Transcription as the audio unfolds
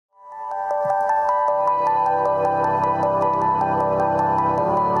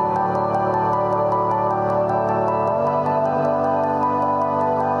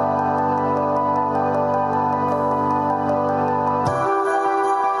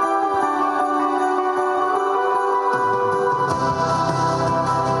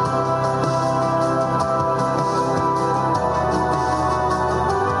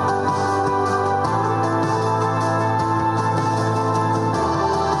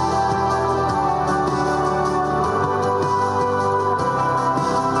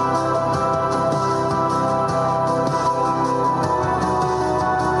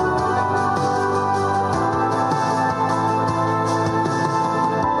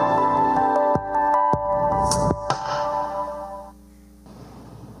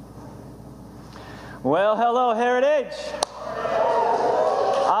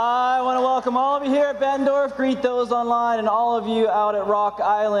of you here at Bettendorf, greet those online, and all of you out at Rock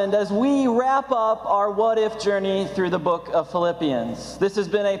Island as we wrap up our What If journey through the book of Philippians. This has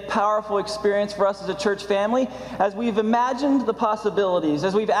been a powerful experience for us as a church family as we've imagined the possibilities,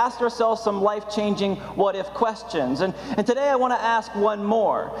 as we've asked ourselves some life-changing what if questions. And today I want to ask one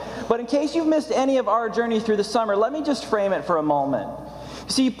more. But in case you've missed any of our journey through the summer, let me just frame it for a moment.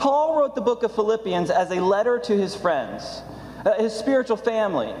 See, Paul wrote the book of Philippians as a letter to his friends. His spiritual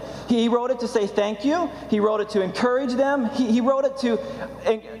family. He wrote it to say thank you. He wrote it to encourage them. He wrote it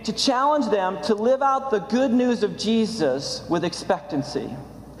to challenge them to live out the good news of Jesus with expectancy.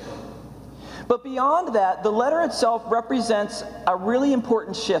 But beyond that, the letter itself represents a really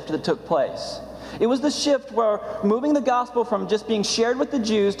important shift that took place. It was the shift where moving the gospel from just being shared with the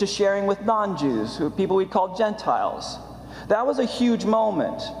Jews to sharing with non-Jews, people we'd call Gentiles. That was a huge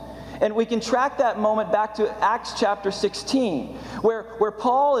moment. And we can track that moment back to Acts chapter 16, where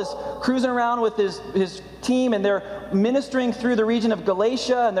Paul is cruising around with his team, and they're ministering through the region of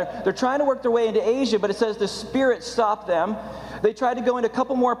Galatia, and they're trying to work their way into Asia, but it says the Spirit stopped them. They tried to go into a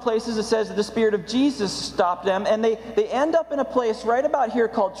couple more places. It says that the Spirit of Jesus stopped them, and they end up in a place right about here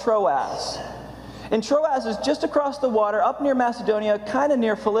called Troas. And Troas is just across the water, up near Macedonia, kind of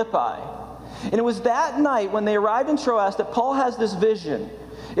near Philippi. And it was that night when they arrived in Troas that Paul has this vision.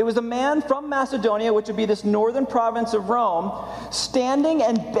 It was a man from Macedonia, which would be this northern province of Rome, standing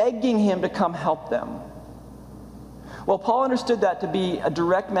and begging him to come help them. Well, Paul understood that to be a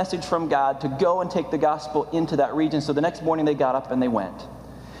direct message from God to go and take the gospel into that region. So the next morning they got up and they went.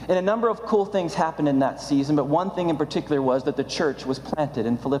 And a number of cool things happened in that season, but one thing in particular was that the church was planted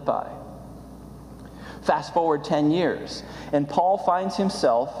in Philippi. Fast forward 10 years, and Paul finds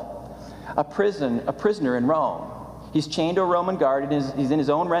himself a prisoner in Rome. He's chained to a Roman guard, and he's in his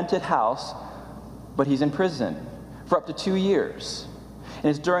own rented house, but he's in prison for up to 2 years. And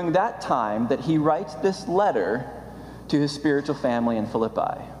it's during that time that he writes this letter to his spiritual family in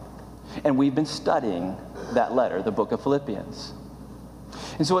Philippi. And we've been studying that letter, the book of Philippians.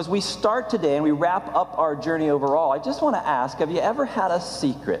 And so as we start today and we wrap up our journey overall, I just want to ask, have you ever had a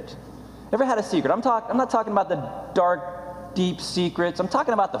secret? Ever had a secret? I'm not talking about the dark, deep secrets. I'm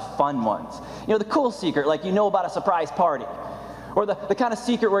talking about the fun ones. You know, the cool secret, like you know about a surprise party. Or the kind of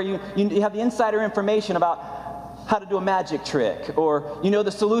secret where you have the insider information about how to do a magic trick. Or you know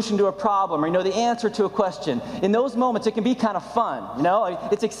the solution to a problem. Or you know the answer to a question. In those moments, it can be kind of fun. You know,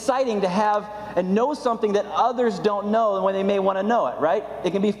 it's exciting to have and know something that others don't know when they may want to know it, right?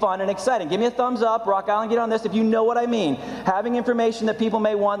 It can be fun and exciting. Give me a thumbs up, Rock Island, get on this if you know what I mean. Having information that people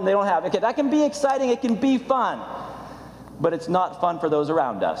may want and they don't have. Okay, that can be exciting. It can be fun. But it's not fun for those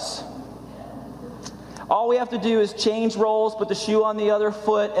around us. All we have to do is change roles, put the shoe on the other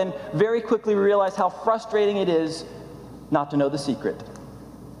foot, and very quickly we realize how frustrating it is not to know the secret.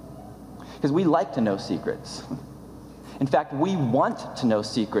 Because we like to know secrets. In fact, we want to know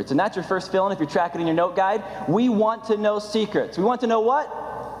secrets. And that's your first fill-in if you're tracking in your note guide. We want to know secrets. We want to know what?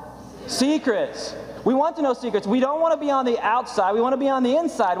 Secrets. We want to know secrets. We don't want to be on the outside. We want to be on the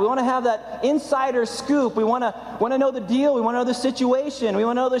inside. We want to have that insider scoop. We want to know the deal. We want to know the situation. We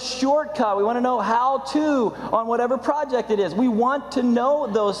want to know the shortcut. We want to know how to on whatever project it is. We want to know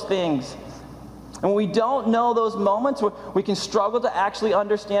those things. And when we don't know those moments, we can struggle to actually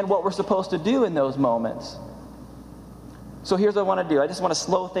understand what we're supposed to do in those moments. So here's what I want to do. I just want to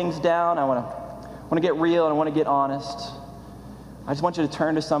slow things down. I want to get real, and I want to get honest. I just want you to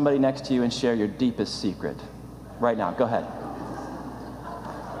turn to somebody next to you and share your deepest secret. Right now. Go ahead.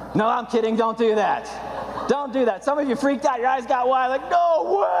 No, I'm kidding. Don't do that. Don't do that. Some of you freaked out. Your eyes got wide. Like,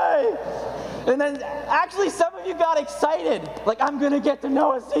 no way. And then actually some of you got excited. Like, I'm going to get to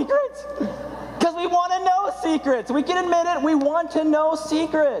know a secret. Because we want to know secrets. We can admit it. We want to know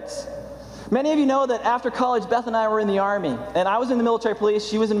secrets. Many of you know that after college, Beth and I were in the Army. And I was in the military police.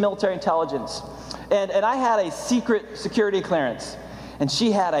 She was in military intelligence. And I had a secret security clearance, and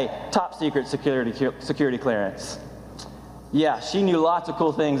she had a top secret security clearance. Yeah, she knew lots of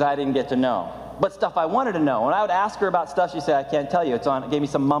cool things I didn't get to know, but stuff I wanted to know. When I would ask her about stuff, she'd say, I can't tell you. It gave me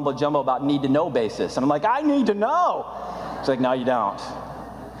some mumbo jumbo about need to know basis. And I'm like, I need to know. She's like, no, you don't.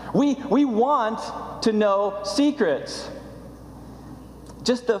 We want to know secrets.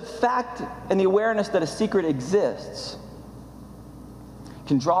 Just the fact and the awareness that a secret exists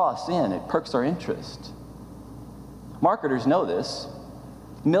can draw us in. It perks our interest. Marketers know this.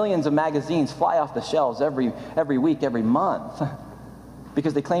 Millions of magazines fly off the shelves every week, every month,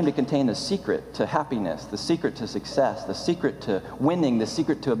 because they claim to contain the secret to happiness, the secret to success, the secret to winning, the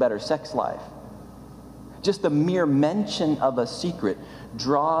secret to a better sex life. Just the mere mention of a secret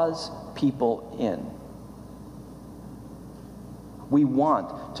draws people in. We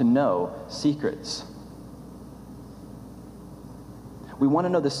want to know secrets. We want to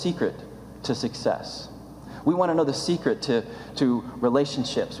know the secret to success. We want to know the secret to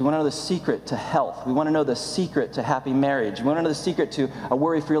relationships. We want to know the secret to health. We want to know the secret to happy marriage. We want to know the secret to a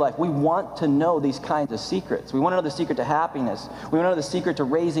worry-free life. We want to know these kinds of secrets. We want to know the secret to happiness. We want to know the secret to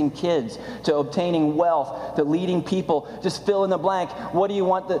raising kids, to obtaining wealth, to leading people. Just fill in the blank. What do you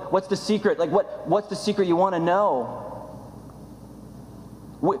want? What's the secret? Like what's the secret you want to know?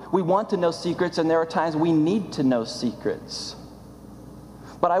 We want to know secrets, and there are times we need to know secrets.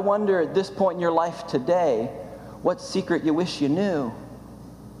 But I wonder at this point in your life today, what secret you wish you knew?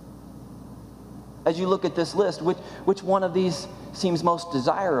 As you look at this list, which one of these seems most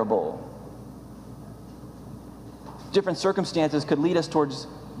desirable? Different circumstances could lead us towards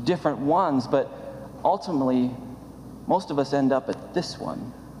different ones, but ultimately, most of us end up at this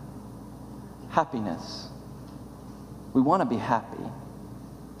one. Happiness. We want to be happy.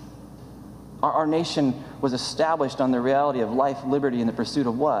 Our nation was established on the reality of life, liberty, and the pursuit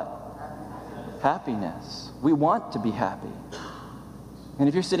of what? Happiness. We want to be happy. And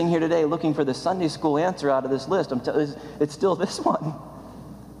if you're sitting here today looking for the Sunday school answer out of this list, it's still this one.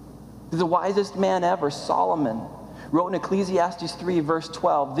 The wisest man ever, Solomon, wrote in Ecclesiastes 3, verse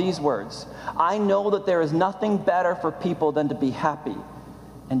 12, these words, "I know that there is nothing better for people than to be happy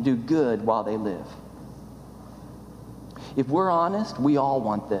and do good while they live." If we're honest, we all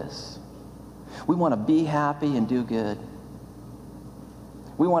want this. We want to be happy and do good.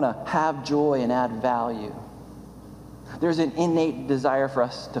 We want to have joy and add value. There's an innate desire for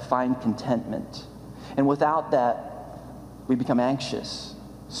us to find contentment. And without that, we become anxious,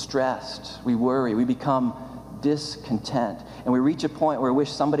 stressed, we worry, we become discontent. And we reach a point where we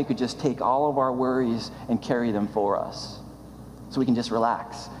wish somebody could just take all of our worries and carry them for us so we can just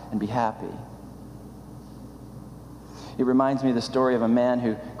relax and be happy. It reminds me of the story of a man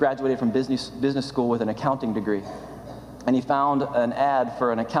who graduated from business school with an accounting degree. And he found an ad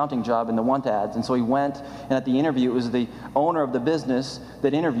for an accounting job in the want ads. And so he went, and at the interview, it was the owner of the business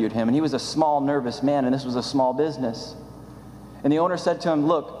that interviewed him. And he was a small, nervous man, and this was a small business. And the owner said to him,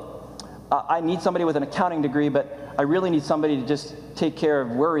 "Look, I need somebody with an accounting degree, but I really need somebody to just take care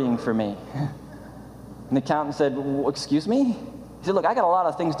of worrying for me." And the accountant said, "Well, excuse me?" He said, "Look, I got a lot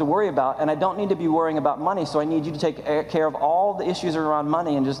of things to worry about, and I don't need to be worrying about money, so I need you to take care of all the issues around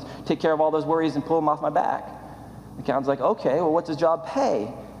money and just take care of all those worries and pull them off my back." The accountant's like, "Okay, well, what's his job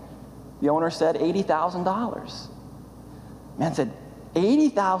pay?" The owner said, $80,000. Man said,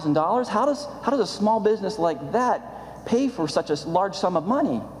 $80,000? How does a small business like that pay for such a large sum of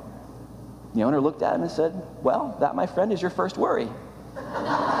money? The owner looked at him and said, "Well, that, my friend, is your first worry."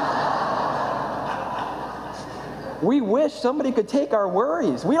 We wish somebody could take our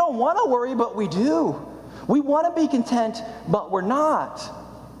worries. We don't want to worry, but we do. We want to be content, but we're not.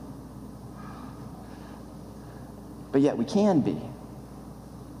 But yet we can be.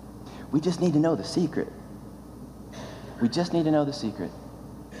 We just need to know the secret. We just need to know the secret.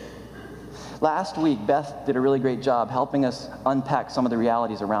 Last week, Beth did a really great job helping us unpack some of the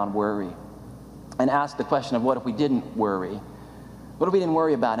realities around worry and ask the question of what if we didn't worry? What if we didn't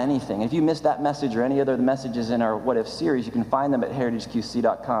worry about anything? If you missed that message or any other messages in our What If series, you can find them at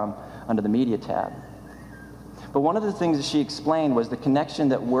heritageqc.com under the Media tab. But one of the things that she explained was the connection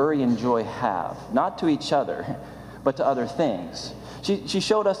that worry and joy have, not to each other, but to other things. She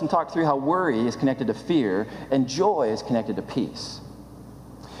showed us and talked through how worry is connected to fear and joy is connected to peace.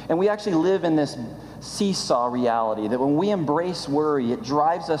 And we actually live in this seesaw reality that when we embrace worry, it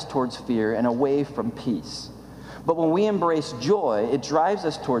drives us towards fear and away from peace. But when we embrace joy, it drives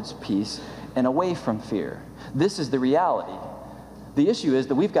us towards peace and away from fear. This is the reality. The issue is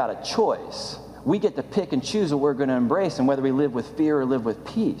that we've got a choice. We get to pick and choose what we're going to embrace and whether we live with fear or live with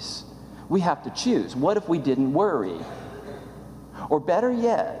peace. We have to choose. What if we didn't worry? Or better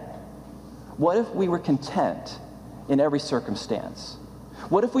yet, what if we were content in every circumstance?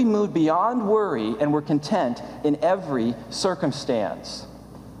 What if we moved beyond worry and were content in every circumstance?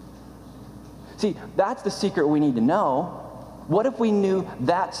 See, that's the secret we need to know. What if we knew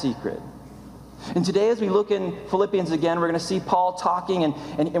that secret? And today, as we look in Philippians again, we're going to see Paul talking, and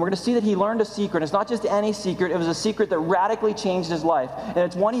we're going to see that he learned a secret. It's not just any secret. It was a secret that radically changed his life. And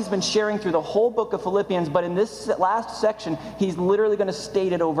it's one he's been sharing through the whole book of Philippians, but in this last section, he's literally going to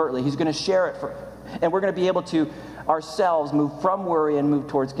state it overtly. He's going to share it, and we're going to be able to ourselves move from worry and move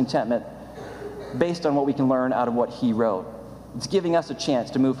towards contentment based on what we can learn out of what he wrote. It's giving us a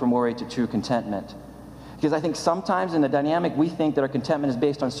chance to move from worry to true contentment. Because I think sometimes in the dynamic, we think that our contentment is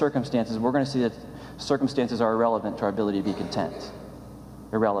based on circumstances. We're going to see that circumstances are irrelevant to our ability to be content.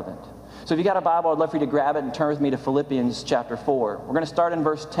 Irrelevant. So if you got a Bible, I'd love for you to grab it and turn with me to Philippians chapter 4. We're going to start in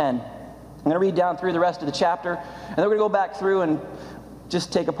verse 10. I'm going to read down through the rest of the chapter, and then we're going to go back through and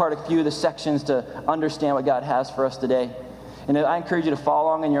just take apart a few of the sections to understand what God has for us today. And I encourage you to follow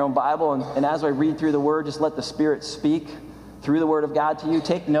along in your own Bible, and as I read through the Word, just let the Spirit speak through the Word of God to you.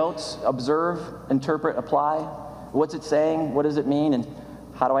 Take notes, observe, interpret, apply. What's it saying? What does it mean? And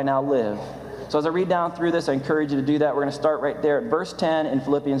how do I now live? So as I read down through this, I encourage you to do that. We're going to start right there at verse 10 in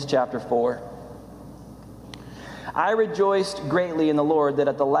Philippians chapter 4. I rejoiced greatly in the Lord that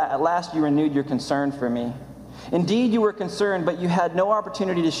at last you renewed your concern for me. Indeed, you were concerned, but you had no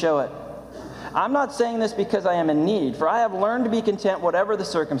opportunity to show it. I'm not saying this because I am in need, for I have learned to be content whatever the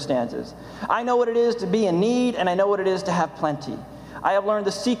circumstances. I know what it is to be in need, and I know what it is to have plenty. I have learned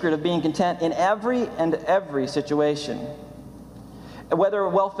the secret of being content in every situation. Whether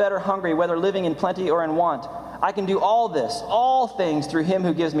well-fed or hungry, whether living in plenty or in want, I can do all things through him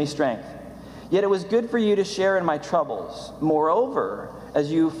who gives me strength. Yet it was good for you to share in my troubles. Moreover,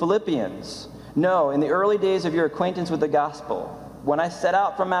 as you Philippians know, in the early days of your acquaintance with the gospel, when I set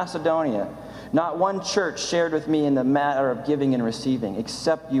out from Macedonia, not one church shared with me in the matter of giving and receiving,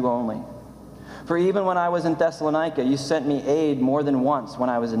 except you only. For even when I was in Thessalonica, you sent me aid more than once when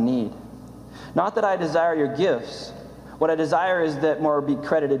I was in need. Not that I desire your gifts. What I desire is that more be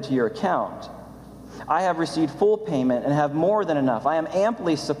credited to your account. I have received full payment and have more than enough. I am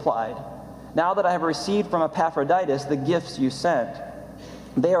amply supplied. Now that I have received from Epaphroditus the gifts you sent,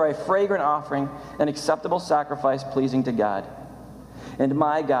 they are a fragrant offering, an acceptable sacrifice pleasing to God. And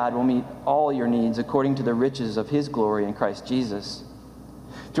my God will meet all your needs according to the riches of his glory in Christ Jesus.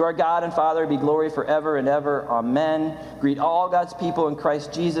 To our God and Father be glory forever and ever. Amen. Greet all God's people in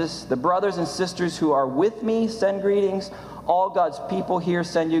Christ Jesus. The brothers and sisters who are with me send greetings. All God's people here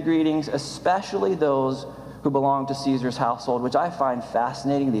send you greetings, especially those who belong to Caesar's household, which I find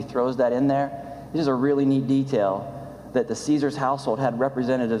fascinating that he throws that in there. It is a really neat detail that the Caesar's household had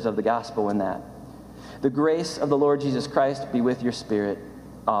representatives of the gospel in that. The grace of the Lord Jesus Christ be with your spirit.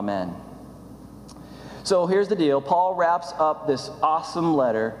 Amen. So here's the deal. Paul wraps up this awesome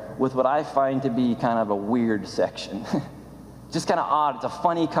letter with what I find to be kind of a weird section. Just kind of odd. It's a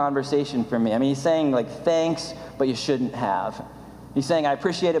funny conversation for me. I mean, he's saying like, thanks, but you shouldn't have. He's saying, I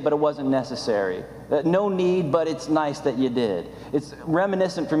appreciate it, but it wasn't necessary. No need, but it's nice that you did. It's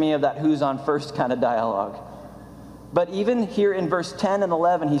reminiscent for me of that who's on first kind of dialogue. But even here in verse 10 and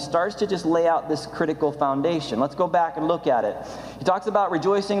 11, he starts to just lay out this critical foundation. Let's go back and look at it. He talks about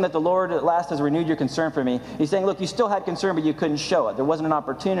rejoicing that the Lord at last has renewed your concern for me. He's saying, look, you still had concern, but you couldn't show it. There wasn't an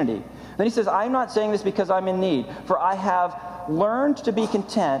opportunity. Then he says, I'm not saying this because I'm in need, for I have learned to be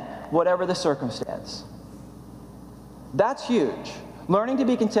content whatever the circumstance. That's huge. Learning to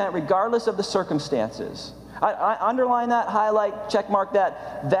be content regardless of the circumstances. I underline that, highlight, check mark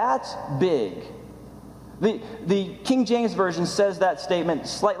that. That's big. The King James Version says that statement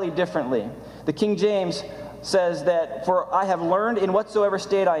slightly differently. The King James says that, for I have learned in whatsoever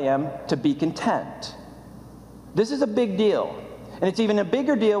state I am to be content. This is a big deal. And it's even a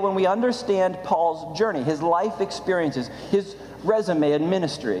bigger deal when we understand Paul's journey, his life experiences, his resume and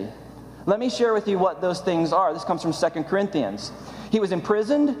ministry. Let me share with you what those things are. This comes from 2 Corinthians. He was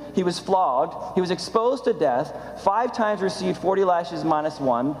imprisoned, he was flogged, he was exposed to death, 5 times received 40 lashes minus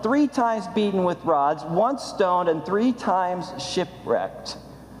 1, 3 times beaten with rods, once stoned, and 3 times shipwrecked.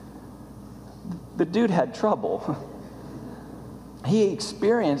 The dude had trouble. He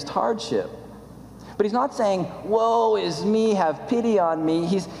experienced hardship. But he's not saying, woe is me, have pity on me.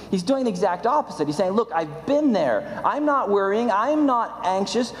 He's doing the exact opposite. He's saying, look, I've been there. I'm not worrying. I'm not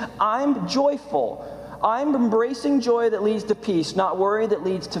anxious. I'm joyful. I'm embracing joy that leads to peace, not worry that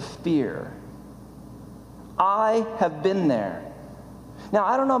leads to fear. I have been there. Now,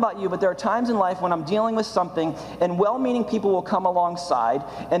 I don't know about you, but there are times in life when I'm dealing with something and well-meaning people will come alongside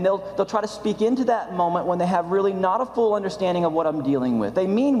and they'll try to speak into that moment when they have really not a full understanding of what I'm dealing with. They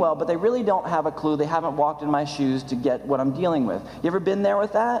mean well, but they really don't have a clue. They haven't walked in my shoes to get what I'm dealing with. You ever been there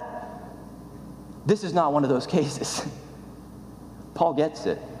with that? This is not one of those cases. Paul gets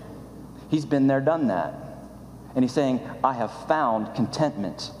it. He's been there, done that. And he's saying, I have found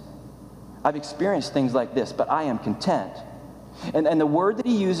contentment. I've experienced things like this, but I am content. And the word that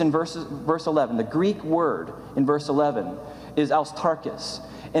he used in verse 11, the Greek word in verse 11, is austarkos.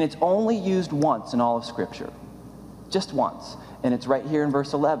 And it's only used once in all of Scripture. Just once. And it's right here in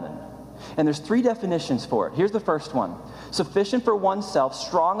verse 11. And there's 3 definitions for it. Here's the first one. Sufficient for oneself,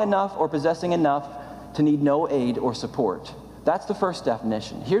 strong enough or possessing enough to need no aid or support. That's the first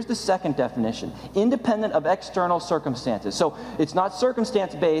definition. Here's the second definition: independent of external circumstances. So it's not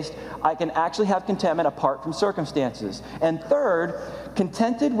circumstance-based. I can actually have contentment apart from circumstances. And third,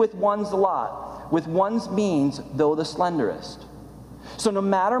 contented with one's lot, with one's means, though the slenderest. So no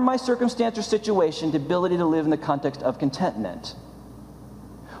matter my circumstance or situation, the ability to live in the context of contentment.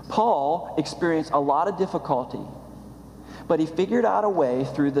 Paul experienced a lot of difficulty, but he figured out a way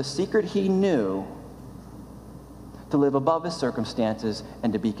through the secret he knew to live above his circumstances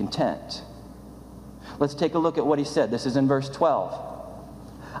and to be content. Let's take a look at what he said. This is in verse 12.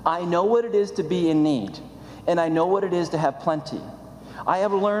 I know what it is to be in need, and I know what it is to have plenty. I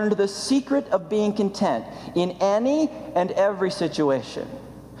have learned the secret of being content in any and every situation,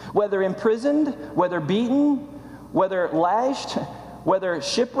 whether imprisoned, whether beaten, whether lashed, whether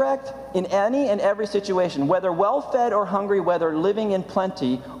shipwrecked, in any and every situation, whether well-fed or hungry, whether living in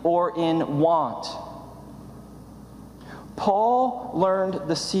plenty or in want. Paul learned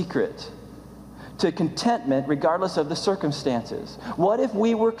the secret to contentment regardless of the circumstances. What if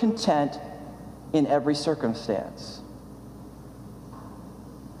we were content in every circumstance?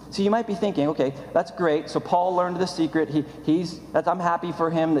 So you might be thinking, okay, that's great. So Paul learned the secret. I'm happy for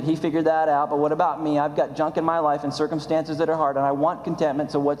him that he figured that out. But what about me? I've got junk in my life and circumstances that are hard, and I want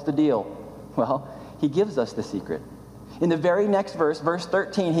contentment, so what's the deal? Well, he gives us the secret. In the very next verse, verse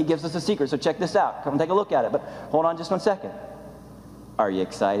 13, he gives us a secret. So check this out. Come and take a look at it. But hold on just one second. Are you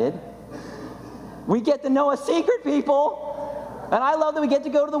excited? We get to know a secret, people. And I love that we get to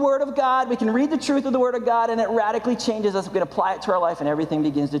go to the Word of God. We can read the truth of the Word of God, and it radically changes us. We can apply it to our life, and everything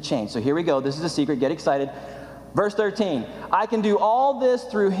begins to change. So here we go. This is a secret. Get excited. Verse 13. I can do all this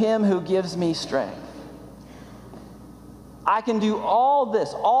through him who gives me strength. I can do all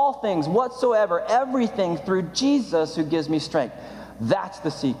this, all things whatsoever, everything through Jesus who gives me strength. That's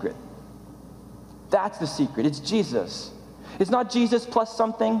the secret. That's the secret. It's Jesus. It's not Jesus plus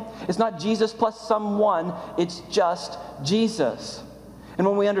something. It's not Jesus plus someone. It's just Jesus. And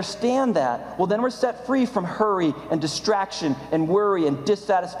when we understand that, well, then we're set free from hurry and distraction and worry and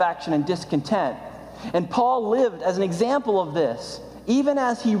dissatisfaction and discontent. And Paul lived as an example of this, even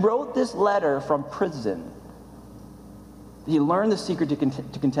as he wrote this letter from prison. He learned the secret to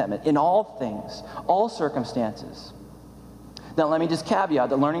contentment in all things, all circumstances. Now, let me just caveat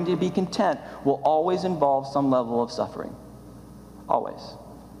that learning to be content will always involve some level of suffering. Always.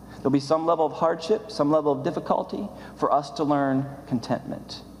 There'll be some level of hardship, some level of difficulty for us to learn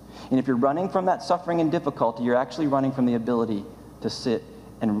contentment. And if you're running from that suffering and difficulty, you're actually running from the ability to sit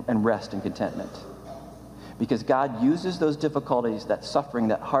and rest in contentment. Because God uses those difficulties, that suffering,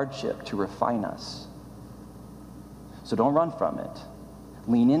 that hardship to refine us. So don't run from it.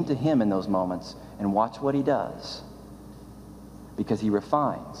 Lean into him in those moments and watch what he does. Because he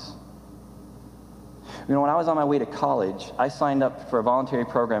refines. You know, when I was on my way to college, I signed up for a voluntary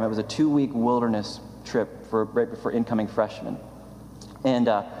program. It was a 2-week wilderness trip right before incoming freshmen. And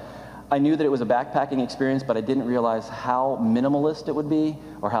I knew that it was a backpacking experience, but I didn't realize how minimalist it would be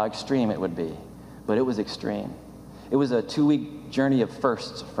or how extreme it would be. But it was extreme. It was a 2-week journey of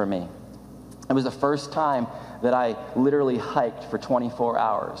firsts for me. It was the first time that I literally hiked for 24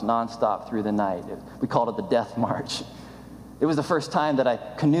 hours, nonstop through the night. We called it the Death March. It was the first time that I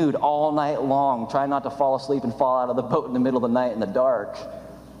canoed all night long, trying not to fall asleep and fall out of the boat in the middle of the night in the dark.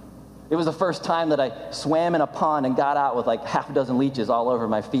 It was the first time that I swam in a pond and got out with like half a dozen leeches all over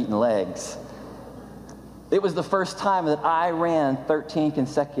my feet and legs. It was the first time that I ran 13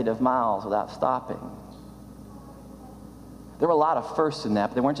 consecutive miles without stopping. There were a lot of firsts in that,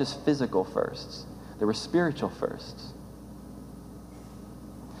 but they weren't just physical firsts. They were spiritual firsts.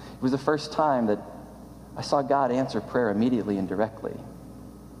 It was the first time that I saw God answer prayer immediately and directly.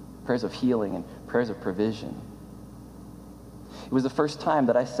 Prayers of healing and prayers of provision. It was the first time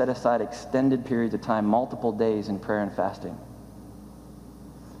that I set aside extended periods of time, multiple days in prayer and fasting.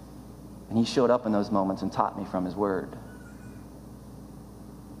 And he showed up in those moments and taught me from his word.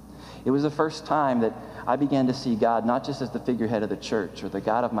 It was the first time that I began to see God not just as the figurehead of the church or the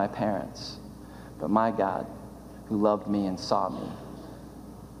God of my parents, but my God who loved me and saw me,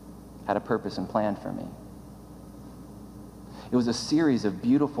 had a purpose and plan for me. It was a series of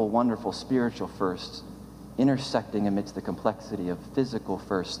beautiful, wonderful spiritual firsts intersecting amidst the complexity of physical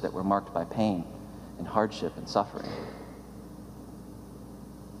firsts that were marked by pain and hardship and suffering.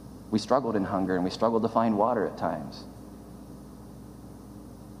 We struggled in hunger and we struggled to find water at times.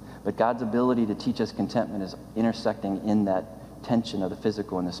 But God's ability to teach us contentment is intersecting in that tension of the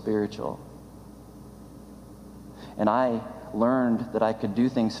physical and the spiritual. And I learned that I could do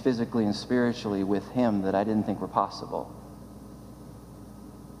things physically and spiritually with him that I didn't think were possible.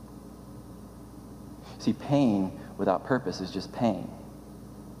 See, pain without purpose is just pain.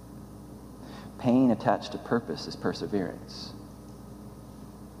 Pain attached to purpose is perseverance.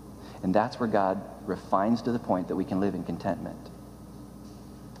 And that's where God refines to the point that we can live in contentment.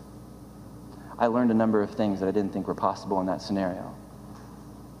 I learned a number of things that I didn't think were possible in that scenario.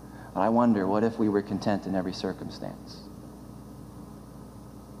 But I wonder, what if we were content in every circumstance?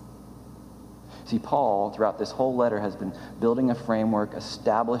 See, Paul, throughout this whole letter, has been building a framework,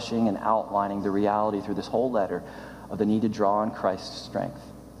 establishing and outlining the reality through this whole letter of the need to draw on Christ's strength.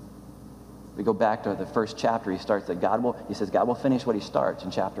 We go back to the first chapter. He starts that he says God will finish what he starts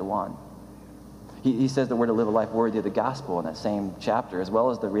in chapter 1. He says that we're to live a life worthy of the gospel in that same chapter, as well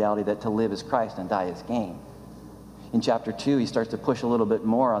as the reality that to live is Christ and die is gain. In chapter 2, he starts to push a little bit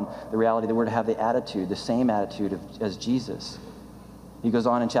more on the reality that we're to have the same attitude as Jesus. He goes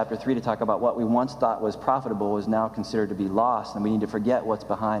on in chapter 3 to talk about what we once thought was profitable is now considered to be lost, and we need to forget what's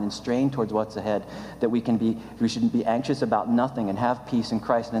behind and strain towards what's ahead, that we shouldn't be anxious about nothing and have peace in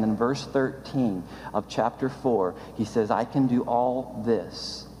Christ. And then in verse 13 of chapter 4, he says, I can do all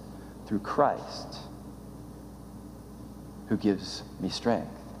this through Christ who gives me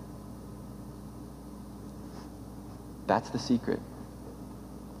strength. That's the secret.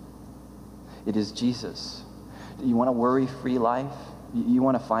 It is Jesus. You want a worry-free life? You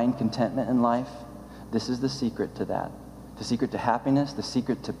want to find contentment in life? This is the secret to that. The secret to happiness, the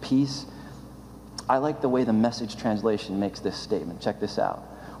secret to peace. I like the way the Message translation makes this statement. Check this out.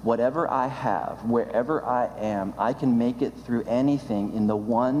 Whatever I have, wherever I am, I can make it through anything in the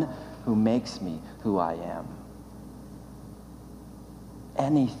one who makes me who I am.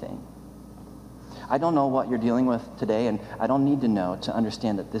 Anything. I don't know what you're dealing with today, and I don't need to know to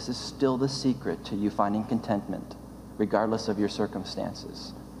understand that this is still the secret to you finding contentment, regardless of your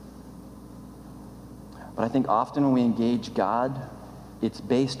circumstances. But I think often when we engage God, it's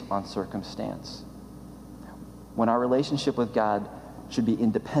based on circumstance. When our relationship with God should be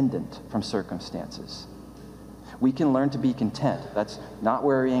independent from circumstances. We can learn to be content. That's not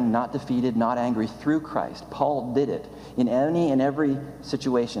worrying, not defeated, not angry, through Christ. Paul did it in any and every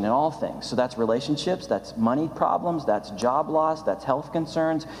situation, in all things. So that's relationships, that's money problems, that's job loss, that's health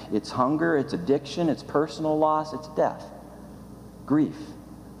concerns, it's hunger, it's addiction, it's personal loss, it's death, grief.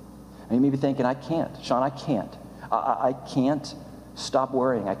 And you may be thinking, I can't. Sean, I can't. I can't stop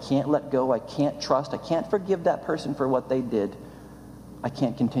worrying. I can't let go. I can't trust. I can't forgive that person for what they did. I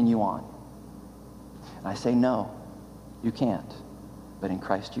can't continue on. And I say, no, you can't. But in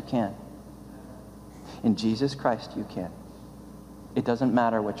Christ you can. In Jesus Christ you can. It doesn't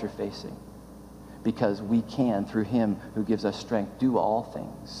matter what you're facing, because we can, through him who gives us strength, do all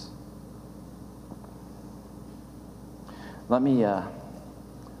things. Let me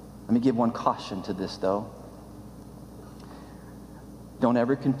give one caution to this, though. Don't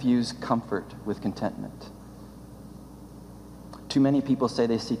ever confuse comfort with contentment. Too many people say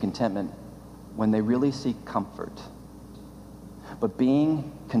they seek contentment when they really seek comfort. But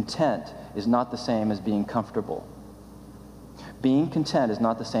being content is not the same as being comfortable. Being content is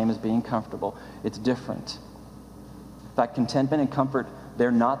not the same as being comfortable. It's different. In fact, contentment and comfort,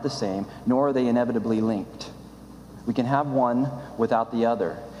 they're not the same, nor are they inevitably linked. We can have one without the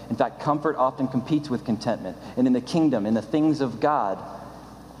other. In fact, comfort often competes with contentment. And in the kingdom, in the things of God,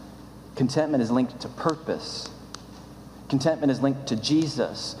 contentment is linked to purpose. Contentment is linked to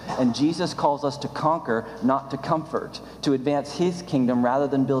Jesus, and Jesus calls us to conquer, not to comfort, to advance his kingdom rather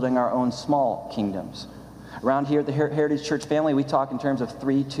than building our own small kingdoms. Around here at the Heritage Church family, we talk in terms of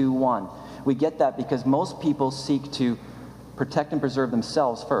 3, 2, 1. We get that because most people seek to protect and preserve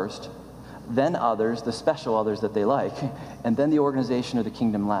themselves first, then others, the special others that they like, and then the organization or the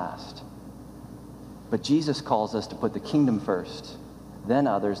kingdom last. But Jesus calls us to put the kingdom first, then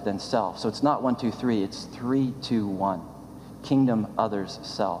others, then self. So it's not 1, 2, 3, it's 3, 2, 1. Kingdom, others,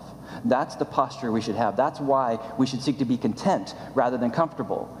 self. That's the posture we should have. That's why we should seek to be content rather than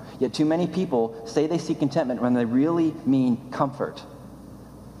comfortable. Yet too many people say they seek contentment when they really mean comfort.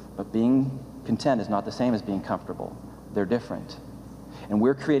 But being content is not the same as being comfortable. They're different. And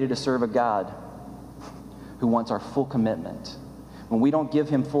we're created to serve a God who wants our full commitment. When we don't give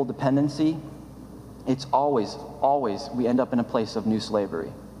him full dependency, it's always, we end up in a place of new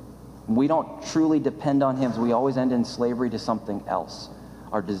slavery. We don't truly depend on him, so we always end in slavery to something else.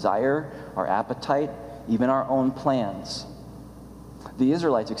 Our desire, our appetite, even our own plans. The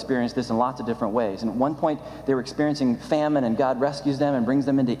Israelites experienced this in lots of different ways. And at one point, they were experiencing famine, and God rescues them and brings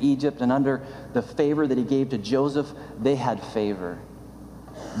them into Egypt. And under the favor that he gave to Joseph, they had favor.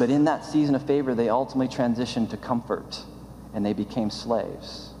 But in that season of favor, they ultimately transitioned to comfort, and they became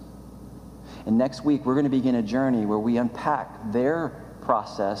slaves. And next week, we're going to begin a journey where we unpack their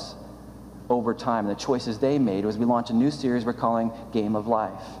process over time, the choices they made, was we launched a new series we're calling Game of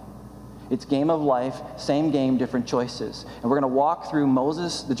Life. It's Game of Life, same game, different choices. And we're going to walk through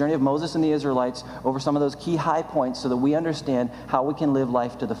Moses, the journey of Moses and the Israelites, over some of those key high points so that we understand how we can live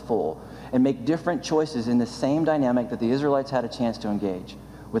life to the full and make different choices in the same dynamic that the Israelites had a chance to engage.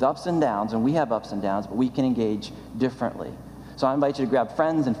 With ups and downs, and we have ups and downs, but we can engage differently. So I invite you to grab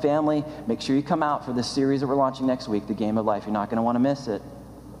friends and family. Make sure you come out for this series that we're launching next week, The Game of Life. You're not going to want to miss it.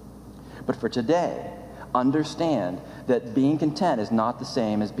 But for today, understand that being content is not the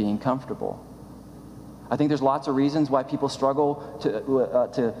same as being comfortable. I think there's lots of reasons why people struggle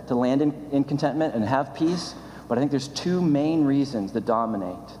to land in contentment and have peace, but I think there's two main reasons that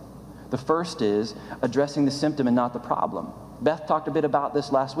dominate. The first is addressing the symptom and not the problem. Beth talked a bit about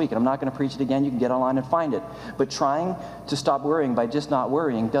this last week, and I'm not going to preach it again. You can get online and find it. But trying to stop worrying by just not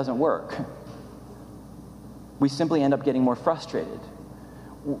worrying doesn't work. We simply end up getting more frustrated.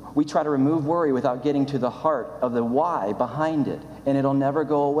 We try to remove worry without getting to the heart of the why behind it, and it'll never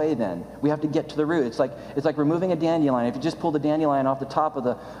go away then. We have to get to the root. It's like removing a dandelion. If you just pull the dandelion off the top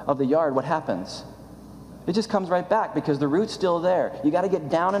of the yard, what happens? It just comes right back because the root's still there. You got to get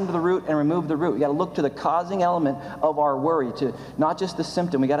down into the root and remove the root. You got to look to the causing element of our worry, to not just the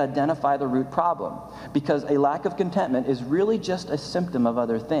symptom. We got to identify the root problem, because a lack of contentment is really just a symptom of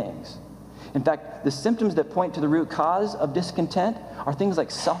other things. In fact, the symptoms that point to the root cause of discontent are things like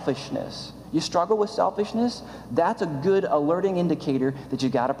selfishness. You struggle with selfishness, that's a good alerting indicator that you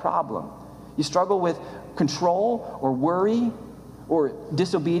got a problem. You struggle with control or worry or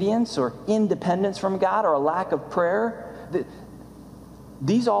disobedience or independence from God or a lack of prayer.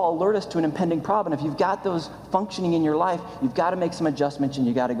 These all alert us to an impending problem. If you've got those functioning in your life, you've got to make some adjustments and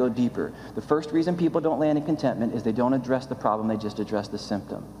you got to go deeper. The first reason people don't land in contentment is they don't address the problem, they just address the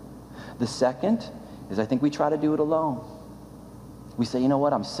symptom. The second is I think we try to do it alone. We say, you know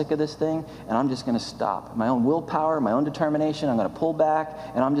what, I'm sick of this thing, and I'm just going to stop. My own willpower, my own determination, I'm going to pull back,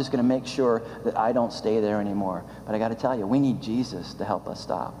 and I'm just going to make sure that I don't stay there anymore. But I got to tell you, we need Jesus to help us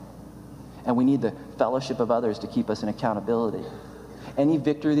stop. And we need the fellowship of others to keep us in accountability. Any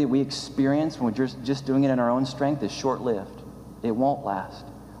victory that we experience when we're just doing it in our own strength is short-lived. It won't last.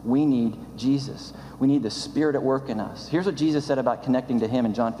 We need Jesus. We need the Spirit at work in us. Here's what Jesus said about connecting to Him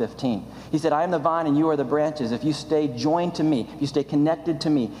in John 15. He said, I am the vine and you are the branches. If you stay joined to me, if you stay connected to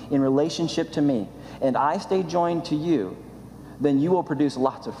me, in relationship to me, and I stay joined to you, then you will produce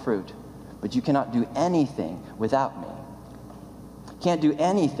lots of fruit. But you cannot do anything without me. Can't do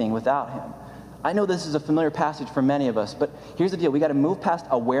anything without Him. I know this is a familiar passage for many of us, but here's the deal. We got to move past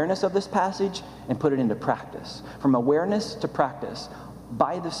awareness of this passage and put it into practice. From awareness to practice.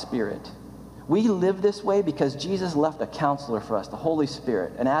 By the Spirit. We live this way because Jesus left a counselor for us, the Holy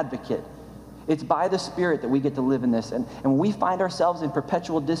Spirit, an advocate. It's by the Spirit that we get to live in this. And when we find ourselves in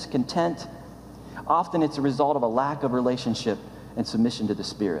perpetual discontent, often it's a result of a lack of relationship and submission to the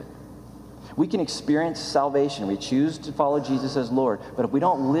Spirit. We can experience salvation. We choose to follow Jesus as Lord. But if we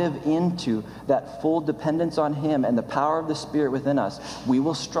don't live into that full dependence on Him and the power of the Spirit within us, we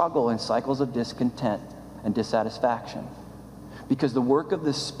will struggle in cycles of discontent and dissatisfaction. Because the work of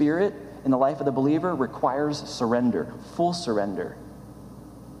the Spirit in the life of the believer requires surrender, full surrender,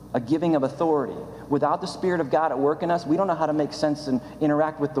 a giving of authority. Without the Spirit of God at work in us, we don't know how to make sense and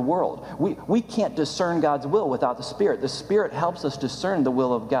interact with the world. We can't discern God's will without the Spirit. The Spirit helps us discern the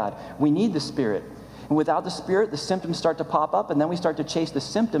will of God. We need the Spirit. And without the Spirit, the symptoms start to pop up, and then we start to chase the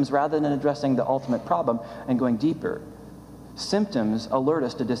symptoms rather than addressing the ultimate problem and going deeper. Symptoms alert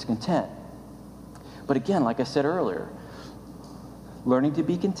us to discontent. But again, like I said earlier, learning to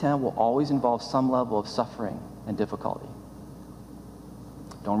be content will always involve some level of suffering and difficulty.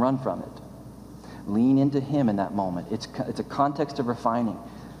 Don't run from it. Lean into Him in that moment. It's a context of refining.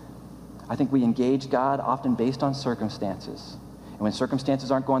 I think we engage God often based on circumstances. And when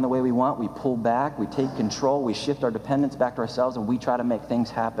circumstances aren't going the way we want, we pull back, we take control, we shift our dependence back to ourselves, and we try to make things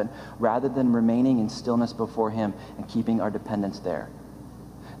happen rather than remaining in stillness before Him and keeping our dependence there.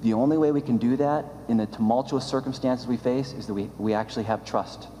 The only way we can do that in the tumultuous circumstances we face is that we actually have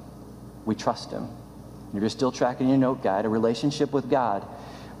trust. We trust Him. And if you're still tracking your note guide, a relationship with God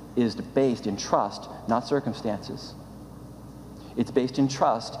is based in trust, not circumstances. It's based in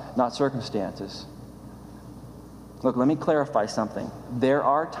trust, not circumstances. Look, let me clarify something. There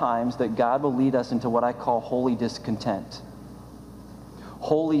are times that God will lead us into what I call holy discontent.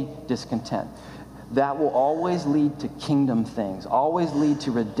 Holy discontent. That will always lead to kingdom things, always lead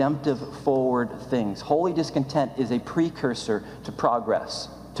to redemptive forward things. Holy discontent is a precursor to progress,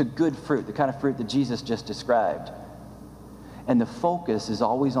 to good fruit, the kind of fruit that Jesus just described. And the focus is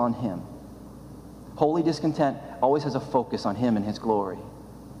always on Him. Holy discontent always has a focus on Him and His glory.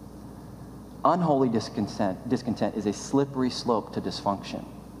 Unholy discontent is a slippery slope to dysfunction.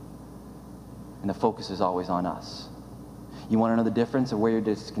 And the focus is always on us. You want to know the difference of where your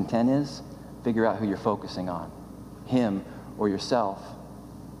discontent is? Figure out who you're focusing on, him or yourself.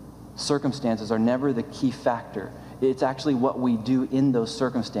 Circumstances are never the key factor. It's actually what we do in those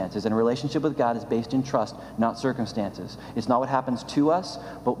circumstances. And a relationship with God is based in trust, not circumstances. It's not what happens to us,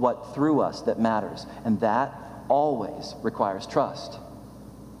 but what through us that matters. And that always requires trust.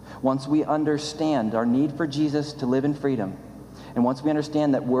 Once we understand our need for Jesus to live in freedom, and once we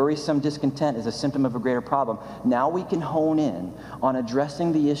understand that worrisome discontent is a symptom of a greater problem, now we can hone in on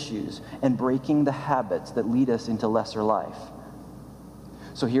addressing the issues and breaking the habits that lead us into lesser life.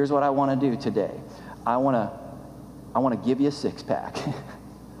 So here's what I want to do today. I want to give you a six-pack.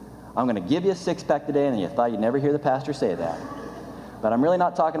 I'm going to give you a six-pack today, and you thought you'd never hear the pastor say that. But I'm really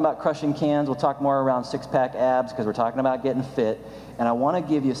not talking about crushing cans. We'll talk more around six-pack abs because we're talking about getting fit. And I want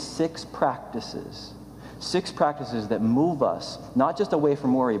to give you six practices that move us, not just away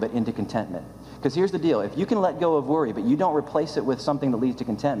from worry, but into contentment. Because here's the deal. If you can let go of worry, but you don't replace it with something that leads to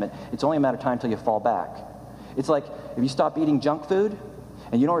contentment, it's only a matter of time until you fall back. It's like if you stop eating junk food,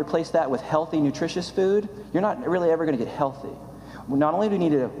 and you don't replace that with healthy, nutritious food, you're not really ever going to get healthy. Not only do we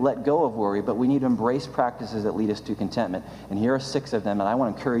need to let go of worry, but we need to embrace practices that lead us to contentment. And here are 6 of them that I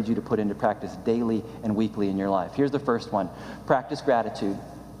want to encourage you to put into practice daily and weekly in your life. Here's the first one. Practice gratitude.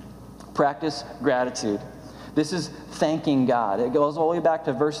 Practice gratitude. This is thanking God. It goes all the way back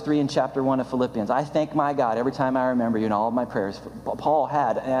to verse 3 in chapter 1 of Philippians. I thank my God every time I remember you in all of my prayers. Paul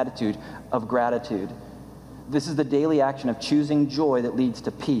had an attitude of gratitude. This is the daily action of choosing joy that leads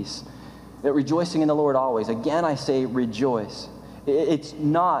to peace. Rejoicing in the Lord always. Again, I say rejoice. It's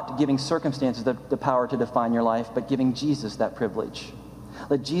not giving circumstances the power to define your life, but giving Jesus that privilege.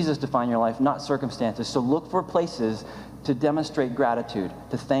 Let Jesus define your life, not circumstances. So look for places to demonstrate gratitude,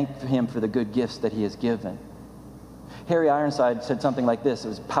 to thank him for the good gifts that he has given. Harry Ironside said something like this. It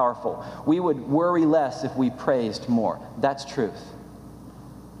was powerful. We would worry less if we praised more. That's truth.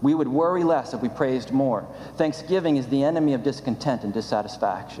 We would worry less if we praised more. Thanksgiving is the enemy of discontent and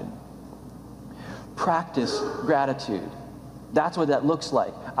dissatisfaction. Practice gratitude. That's what that looks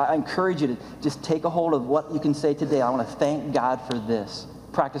like. I encourage you to just take a hold of what you can say today. I want to thank God for this.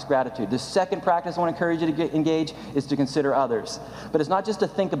 Practice gratitude. The second practice I want to encourage you to engage is to consider others. But it's not just to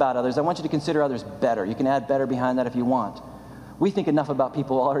think about others. I want you to consider others better. You can add better behind that if you want. We think enough about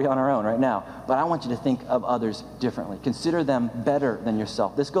people already on our own right now, but I want you to think of others differently. Consider them better than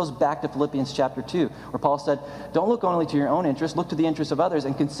yourself. This goes back to Philippians chapter 2, where Paul said, don't look only to your own interests, look to the interests of others,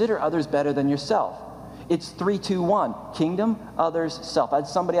 and consider others better than yourself. It's 3, 2, 1. Kingdom, others, self. I had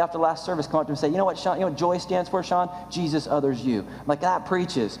somebody after last service come up to me and say, you know what, Sean, you know what joy stands for, Sean? Jesus, others, you. I'm like, that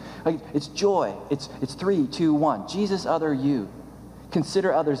preaches. Like, it's joy. It's 3, 2, 1. Jesus, other, you.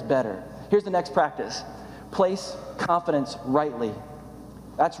 Consider others better. Here's the next practice. Place confidence rightly.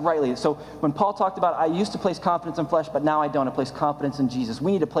 That's rightly. So when Paul talked about, I used to place confidence in flesh, but now I don't. I place confidence in Jesus.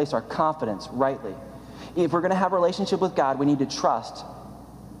 We need to place our confidence rightly. If we're going to have a relationship with God, we need to trust.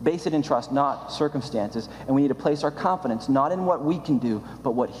 Base it in trust, not circumstances. And we need to place our confidence not in what we can do,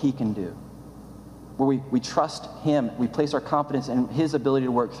 but what he can do. Where we trust him. We place our confidence in his ability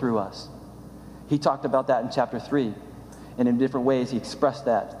to work through us. He talked about that in chapter 3. And in different ways, he expressed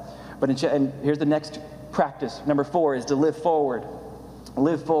that. And here's the next practice. Number 4 is to live forward.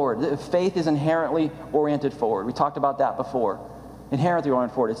 Live forward. Faith is inherently oriented forward. We talked about that before. Inherently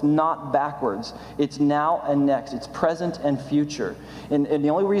oriented forward. It's not backwards. It's now and next. It's present and future. And the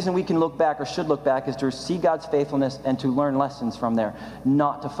only reason we can look back or should look back is to see God's faithfulness and to learn lessons from there,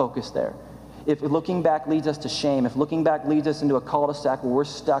 not to focus there. If looking back leads us to shame, if looking back leads us into a cul-de-sac where we're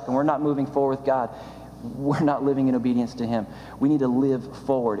stuck and we're not moving forward with God, we're not living in obedience to him. We need to live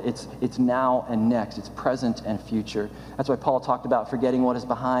forward. It's now and next. It's present and future. That's why Paul talked about forgetting what is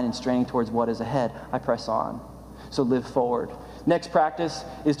behind and straining towards what is ahead. I press on. So live forward. Next practice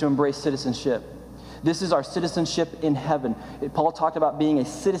is to embrace citizenship. This is our citizenship in heaven. Paul talked about being a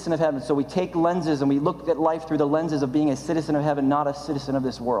citizen of heaven. So we take lenses and we look at life through the lenses of being a citizen of heaven, not a citizen of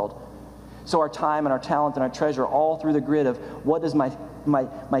this world. So our time and our talent and our treasure all through the grid of what does my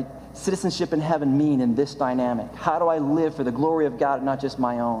citizenship in heaven mean in this dynamic? How do I live for the glory of God and not just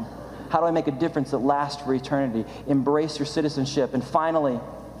my own? How do I make a difference that lasts for eternity? Embrace your citizenship. And finally,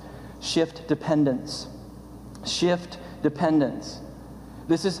 shift dependence. Shift dependence.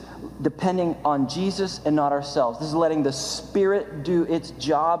 This is depending on Jesus and not ourselves. This is letting the Spirit do its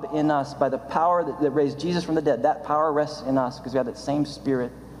job in us by the power that raised Jesus from the dead. That power rests in us because we have that same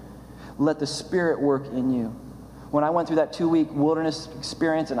Spirit. Let the Spirit work in you. When I went through that 2-week wilderness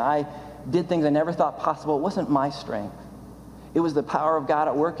experience and I did things I never thought possible, it wasn't my strength. It was the power of God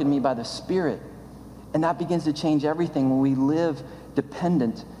at work in me by the Spirit. And that begins to change everything when we live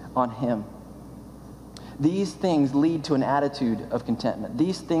dependent on Him. These things lead to an attitude of contentment.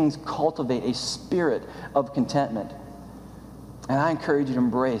 These things cultivate a spirit of contentment. And I encourage you to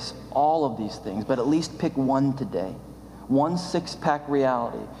embrace all of these things, but at least pick one today. One six-pack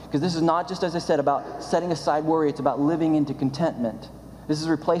reality. Because this is not just, as I said, about setting aside worry. It's about living into contentment. This is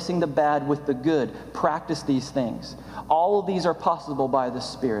replacing the bad with the good. Practice these things. All of these are possible by the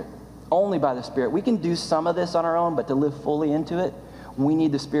Spirit. Only by the Spirit. We can do some of this on our own, but to live fully into it, we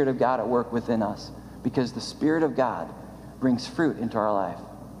need the Spirit of God at work within us. Because the Spirit of God brings fruit into our life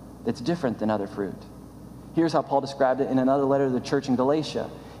that's different than other fruit. Here's how Paul described it in another letter to the church in Galatia.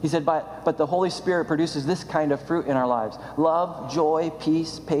 He said, but the Holy Spirit produces this kind of fruit in our lives: love, joy,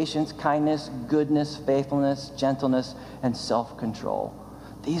 peace, patience, kindness, goodness, faithfulness, gentleness, and self-control.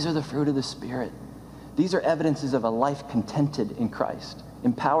 These are the fruit of the Spirit. These are evidences of a life contented in Christ,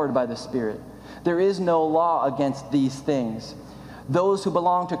 empowered by the Spirit. There is no law against these things. Those who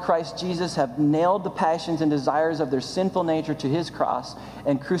belong to Christ Jesus have nailed the passions and desires of their sinful nature to His cross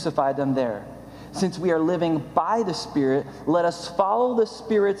and crucified them there. Since we are living by the Spirit, let us follow the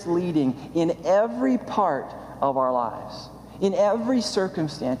Spirit's leading in every part of our lives. In every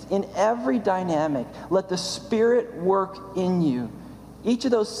circumstance, in every dynamic, let the Spirit work in you. Each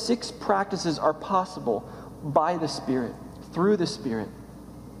of those 6 practices are possible by the Spirit, through the Spirit.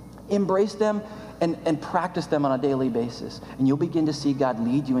 Embrace them and practice them on a daily basis. And you'll begin to see God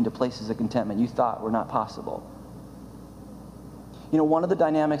lead you into places of contentment you thought were not possible. You know, one of the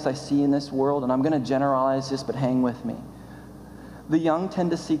dynamics I see in this world, and I'm going to generalize this, but hang with me. The young tend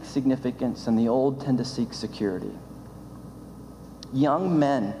to seek significance, and the old tend to seek security. Young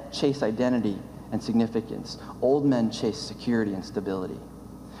men chase identity and significance. Old men chase security and stability.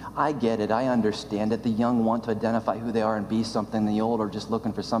 I get it. I understand it. The young want to identify who they are and be something. The old are just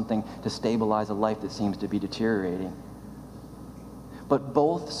looking for something to stabilize a life that seems to be deteriorating. But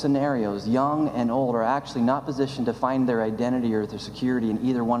both scenarios, young and old, are actually not positioned to find their identity or their security in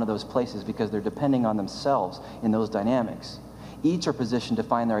either one of those places because they're depending on themselves in those dynamics. Each are positioned to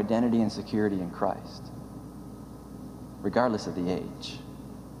find their identity and security in Christ, regardless of the age.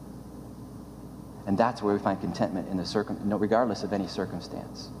 And that's where we find contentment regardless of any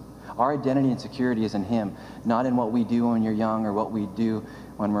circumstance. Our identity and security is in Him, not in what we do when you're young or what we do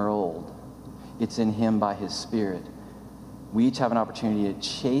when we're old. It's in Him by His Spirit. We each have an opportunity to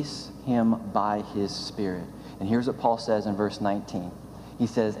chase Him by His Spirit. And here's what Paul says in verse 19. He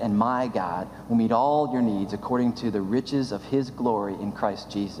says, "And my God will meet all your needs according to the riches of His glory in Christ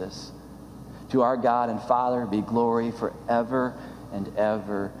Jesus. To our God and Father be glory forever and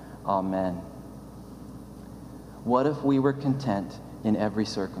ever. Amen." What if we were content in every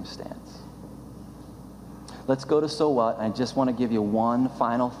circumstance? Let's go to so what. I just want to give you one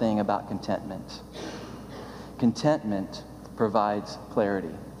final thing about contentment. Contentment provides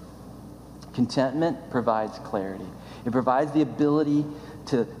clarity. Contentment provides clarity. It provides the ability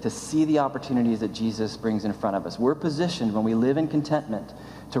to see the opportunities that Jesus brings in front of us. We're positioned, when we live in contentment,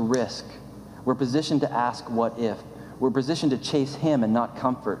 to risk. We're positioned to ask what if. We're positioned to chase Him and not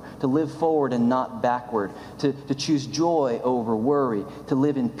comfort, to live forward and not backward, to choose joy over worry, to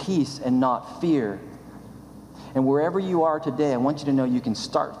live in peace and not fear. And wherever you are today, I want you to know you can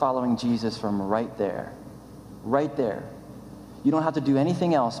start following Jesus from right there. Right there. You don't have to do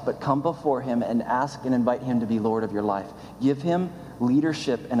anything else but come before Him and ask and invite Him to be Lord of your life. Give Him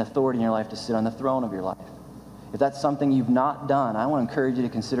leadership and authority in your life to sit on the throne of your life. If that's something you've not done, I want to encourage you to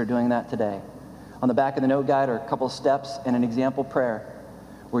consider doing that today. On the back of the note guide are a couple of steps and an example prayer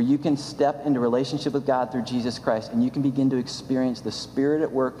where you can step into relationship with God through Jesus Christ, and you can begin to experience the Spirit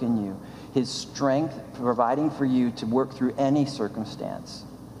at work in you, His strength providing for you to work through any circumstance.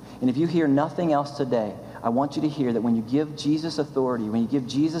 And if you hear nothing else today, I want you to hear that when you give Jesus authority, when you give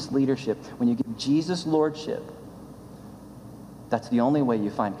Jesus leadership, when you give Jesus lordship, that's the only way you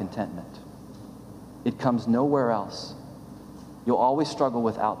find contentment. It comes nowhere else. You'll always struggle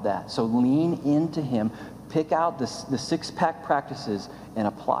without that. So lean into Him. Pick out the 6-pack practices and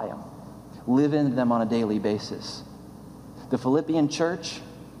apply them. Live into them on a daily basis. The Philippian church,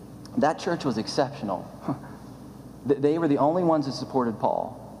 that church was exceptional. They were the only ones that supported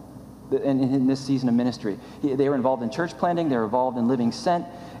Paul in this season of ministry. They were involved in church planting. They were involved in living sent.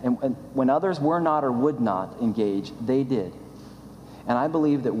 And when others were not or would not engage, they did. And I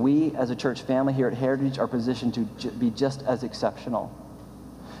believe that we as a church family here at Heritage are positioned to be just as exceptional.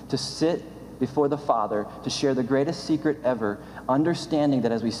 To sit before the Father, to share the greatest secret ever, understanding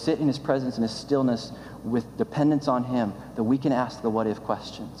that as we sit in His presence and His stillness with dependence on Him, that we can ask the what-if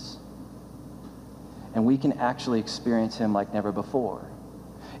questions. and we can actually experience him like never before.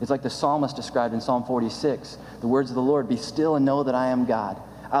 It's like the psalmist described in Psalm 46, the words of the Lord, "Be still and know that I am God.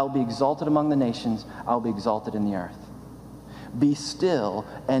 I will be exalted among the nations. I will be exalted in the earth." Be still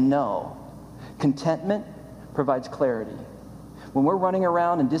and know. Contentment provides clarity. When we're running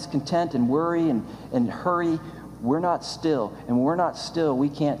around in discontent and worry and hurry, we're not still. And when we're not still, we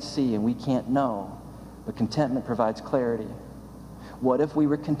can't see and we can't know. But contentment provides clarity. What if we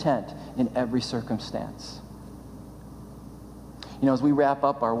were content in every circumstance? You know, as we wrap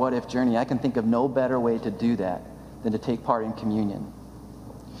up our what if journey, I can think of no better way to do that than to take part in communion.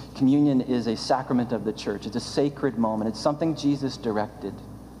 Communion is a sacrament of the church. It's a sacred moment. It's something Jesus directed.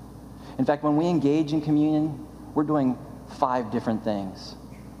 In fact, when we engage in communion, we're doing 5 different things.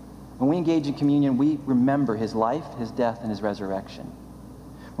 When we engage in communion, we remember his life, his death, and his resurrection.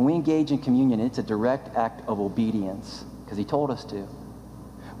 When we engage in communion, it's a direct act of obedience, because he told us to.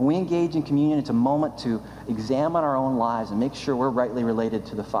 When we engage in communion, it's a moment to examine our own lives and make sure we're rightly related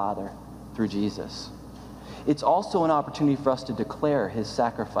to the Father through Jesus. It's also an opportunity for us to declare his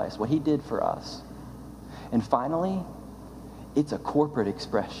sacrifice, what he did for us. And finally, it's a corporate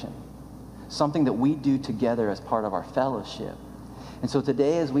expression, something that we do together as part of our fellowship. And so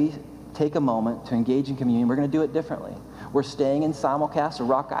today, as we take a moment to engage in communion, we're going to do it differently. We're staying in simulcast at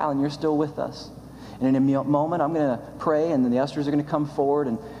Rock Island. You're still with us. And in a moment, I'm going to pray, and then the ushers are going to come forward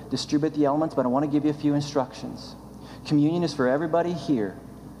and distribute the elements, but I want to give you a few instructions. Communion is for everybody here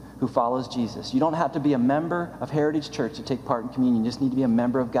who follows Jesus. You don't have to be a member of Heritage Church to take part in communion. You just need to be a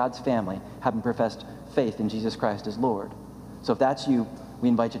member of God's family, having professed faith in Jesus Christ as Lord. So if that's you, we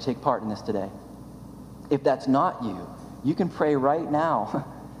invite you to take part in this today. If that's not you, you can pray right now,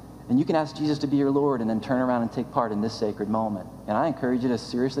 and you can ask Jesus to be your Lord and then turn around and take part in this sacred moment. And I encourage you to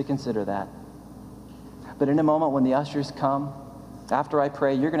seriously consider that. But in a moment when the ushers come, after I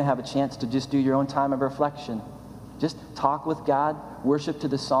pray, you're going to have a chance to just do your own time of reflection. Just talk with God, worship to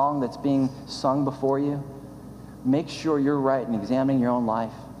the song that's being sung before you. Make sure you're right in examining your own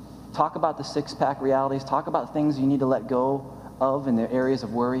life. Talk about the 6-pack realities. Talk about things you need to let go of in the areas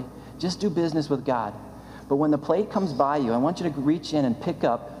of worry. Just do business with God. But when the plate comes by you, I want you to reach in and pick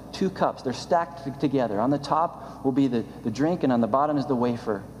up 2 cups. They're stacked together. On the top will be the drink, and on the bottom is the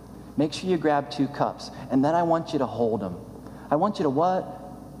wafer. Make sure you grab 2 cups, and then I want you to hold them. I want you to what?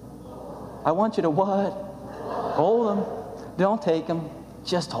 I want you to what? Hold them. Don't take them.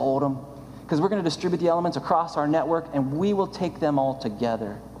 Just hold them. Because we're going to distribute the elements across our network, and we will take them all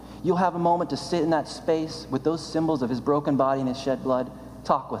together. You'll have a moment to sit in that space with those symbols of his broken body and his shed blood.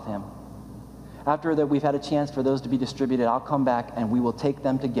 Talk with him. After that, we've had a chance for those to be distributed, I'll come back, and we will take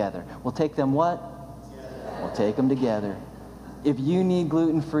them together. We'll take them what? We'll take them together. If you need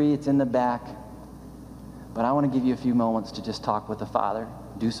gluten-free, it's in the back. But I want to give you a few moments to just talk with the Father,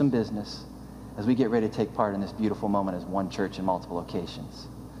 do some business, as we get ready to take part in this beautiful moment as one church in multiple locations.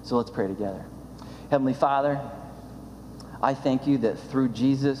 So let's pray together. Heavenly Father, I thank you that through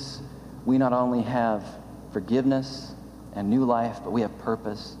Jesus, we not only have forgiveness and new life, but we have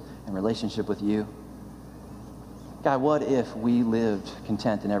purpose and relationship with you. God, what if we lived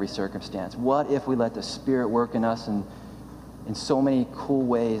content in every circumstance? What if we let the Spirit work in us in so many cool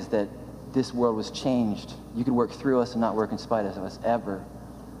ways that this world was changed? You could work through us and not work in spite of us ever.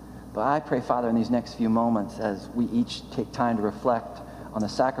 But I pray, Father, in these next few moments, as we each take time to reflect on the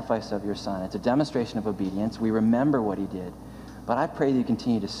sacrifice of your Son, it's a demonstration of obedience. We remember what he did. But I pray that you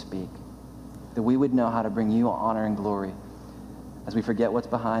continue to speak, that we would know how to bring you honor and glory as we forget what's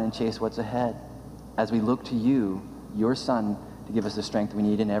behind and chase what's ahead, as we look to you, your Son, to give us the strength we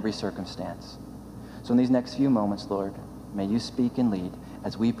need in every circumstance. So in these next few moments, Lord, may you speak and lead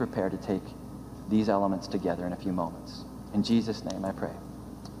as we prepare to take these elements together in a few moments. In Jesus' name I pray.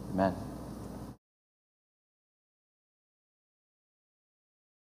 Amen.